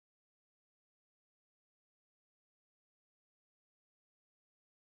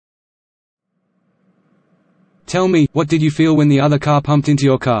Tell me, what did you feel when the other car pumped into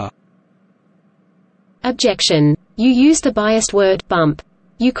your car? Objection. You used the biased word, bump.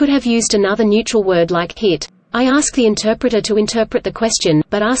 You could have used another neutral word like hit. I ask the interpreter to interpret the question,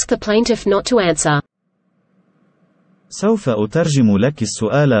 but ask the plaintiff not to answer. سوف أترجم لك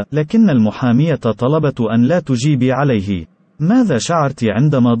السؤال، لكن المحامية طلبت أن لا تجيبي عليه. ماذا شعرت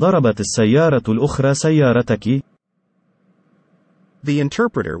عندما ضربت السيارة الأخرى سيارتك؟ The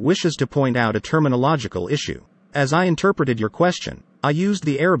interpreter wishes to point out a terminological issue. As I interpreted your question, I used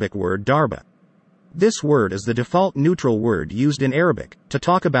the Arabic word darba. This word is the default neutral word used in Arabic to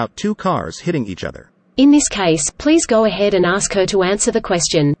talk about two cars hitting each other. In this case, please go ahead and ask her to answer the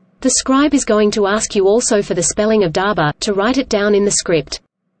question. The scribe is going to ask you also for the spelling of darba, to write it down in the script.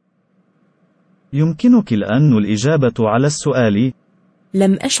 يمكنك الآن الإجابة على السؤال.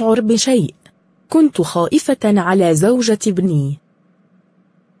 لم أشعر بشيء. كنت خائفة على زوجة ابني.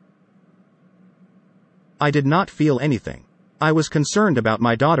 I did not feel anything. I was concerned about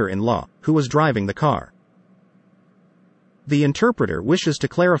my daughter-in-law, who was driving the car. The interpreter wishes to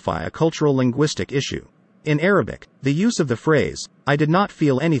clarify a cultural linguistic issue. In Arabic, the use of the phrase, I did not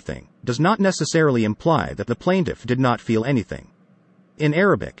feel anything, does not necessarily imply that the plaintiff did not feel anything. In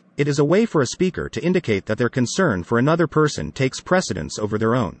Arabic, it is a way for a speaker to indicate that their concern for another person takes precedence over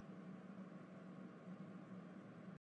their own.